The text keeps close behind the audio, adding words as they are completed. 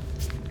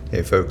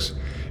Hey folks,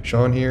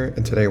 Sean here,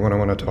 and today what I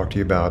want to talk to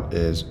you about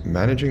is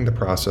managing the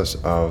process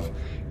of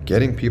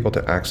getting people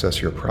to access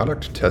your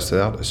product, test it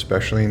out,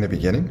 especially in the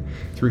beginning,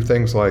 through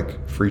things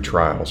like free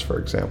trials, for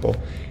example,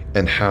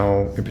 and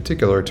how, in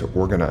particular, to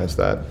organize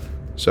that.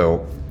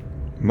 So,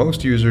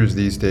 most users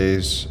these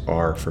days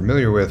are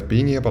familiar with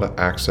being able to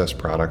access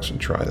products and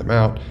try them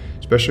out,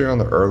 especially on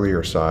the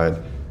earlier side,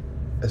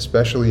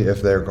 especially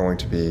if they're going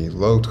to be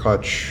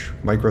low-touch,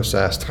 micro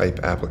SaaS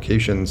type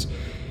applications,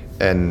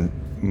 and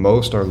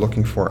most are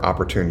looking for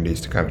opportunities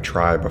to kind of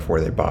try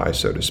before they buy,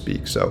 so to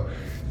speak. So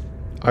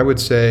I would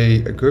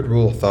say a good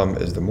rule of thumb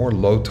is the more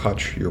low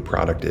touch your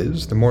product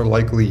is, the more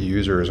likely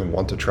users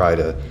want to try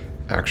to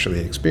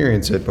actually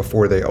experience it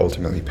before they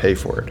ultimately pay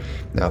for it.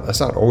 Now, that's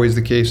not always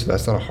the case.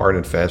 That's not a hard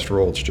and fast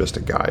rule. It's just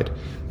a guide.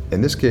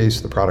 In this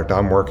case, the product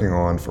I'm working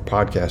on for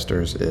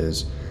podcasters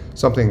is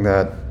something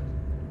that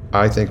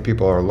I think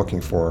people are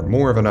looking for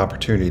more of an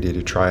opportunity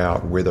to try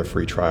out with a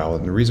free trial.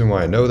 And the reason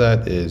why I know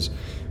that is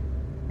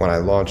when I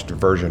launched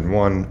version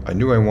 1, I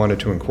knew I wanted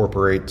to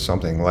incorporate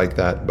something like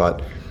that,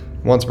 but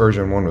once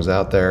version 1 was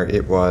out there,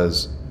 it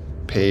was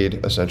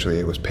paid. Essentially,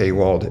 it was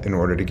paywalled in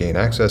order to gain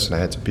access, and I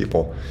had some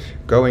people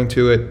going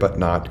to it but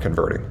not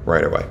converting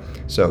right away.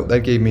 So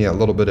that gave me a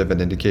little bit of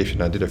an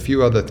indication. I did a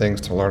few other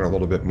things to learn a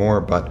little bit more,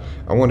 but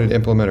I wanted to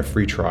implement a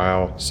free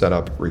trial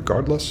setup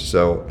regardless,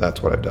 so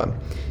that's what I've done.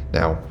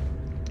 Now,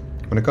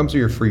 when it comes to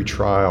your free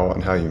trial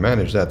and how you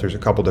manage that, there's a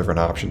couple different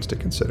options to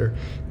consider.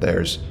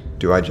 There's,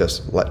 do I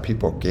just let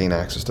people gain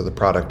access to the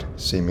product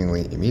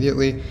seemingly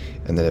immediately?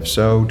 And then if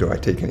so, do I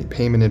take any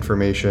payment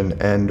information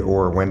and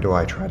or when do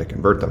I try to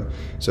convert them?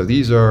 So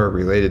these are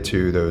related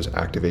to those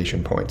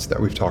activation points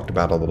that we've talked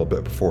about a little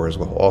bit before as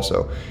well.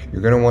 Also,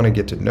 you're going to want to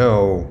get to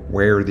know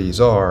where these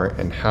are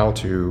and how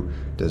to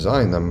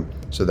design them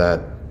so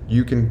that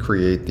you can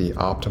create the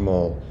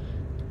optimal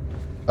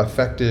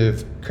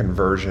effective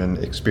conversion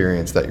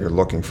experience that you're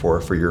looking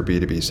for your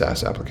B2B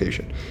SaaS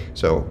application.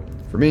 So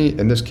for me,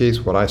 in this case,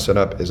 what I set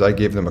up is I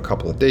gave them a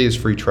couple of days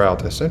free trial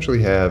to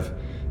essentially have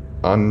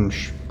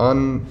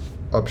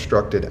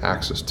unobstructed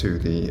access to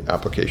the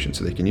application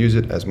so they can use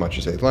it as much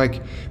as they'd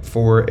like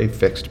for a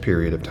fixed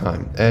period of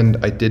time.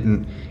 And I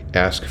didn't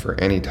ask for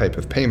any type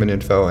of payment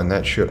info, and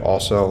that should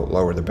also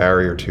lower the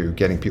barrier to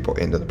getting people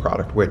into the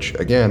product, which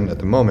again, at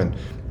the moment,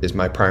 is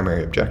my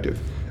primary objective.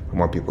 I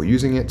want people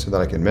using it so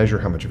that I can measure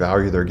how much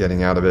value they're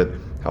getting out of it,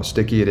 how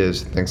sticky it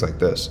is, things like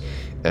this.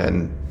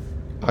 And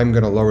I'm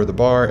going to lower the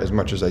bar as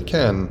much as I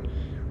can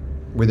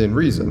within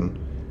reason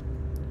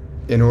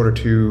in order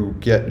to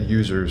get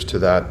users to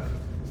that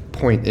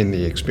point in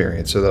the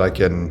experience so that I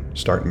can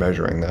start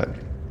measuring that.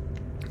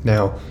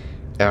 Now,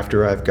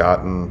 after I've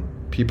gotten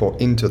people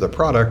into the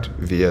product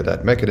via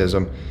that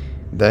mechanism,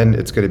 then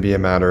it's going to be a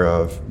matter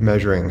of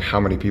measuring how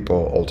many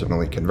people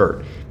ultimately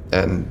convert.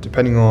 And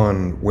depending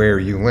on where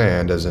you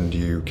land, as in do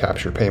you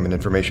capture payment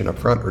information up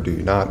front or do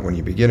you not, when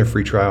you begin a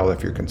free trial,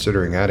 if you're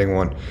considering adding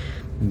one,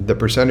 the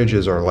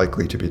percentages are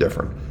likely to be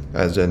different.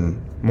 As in,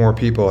 more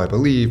people, I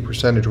believe,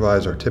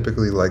 percentage-wise, are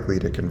typically likely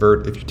to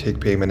convert if you take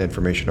payment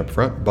information up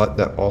front, but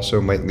that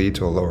also might lead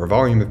to a lower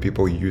volume of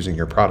people using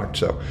your product.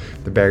 So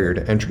the barrier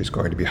to entry is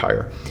going to be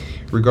higher.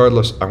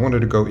 Regardless, I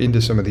wanted to go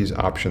into some of these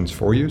options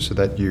for you so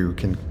that you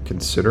can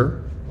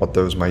consider what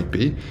those might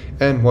be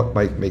and what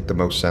might make the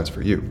most sense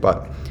for you.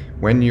 But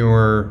when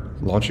you're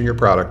launching your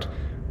product,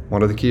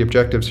 one of the key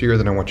objectives here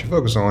that I want you to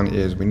focus on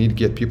is we need to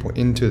get people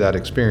into that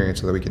experience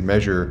so that we can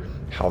measure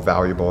how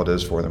valuable it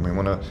is for them. We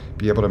want to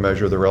be able to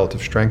measure the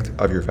relative strength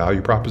of your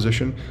value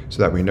proposition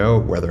so that we know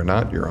whether or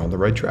not you're on the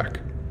right track.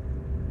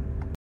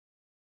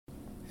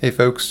 Hey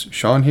folks,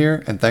 Sean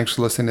here, and thanks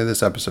for listening to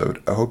this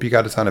episode. I hope you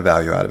got a ton of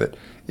value out of it.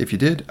 If you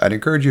did, I'd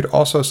encourage you to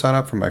also sign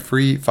up for my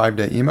free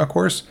 5-day email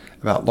course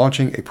about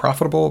launching a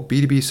profitable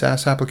B2B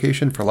SaaS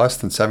application for less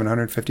than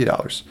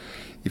 $750.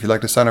 If you'd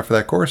like to sign up for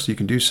that course, you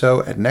can do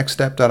so at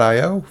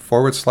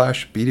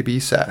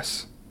nextstep.io/B2B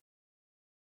SaaS.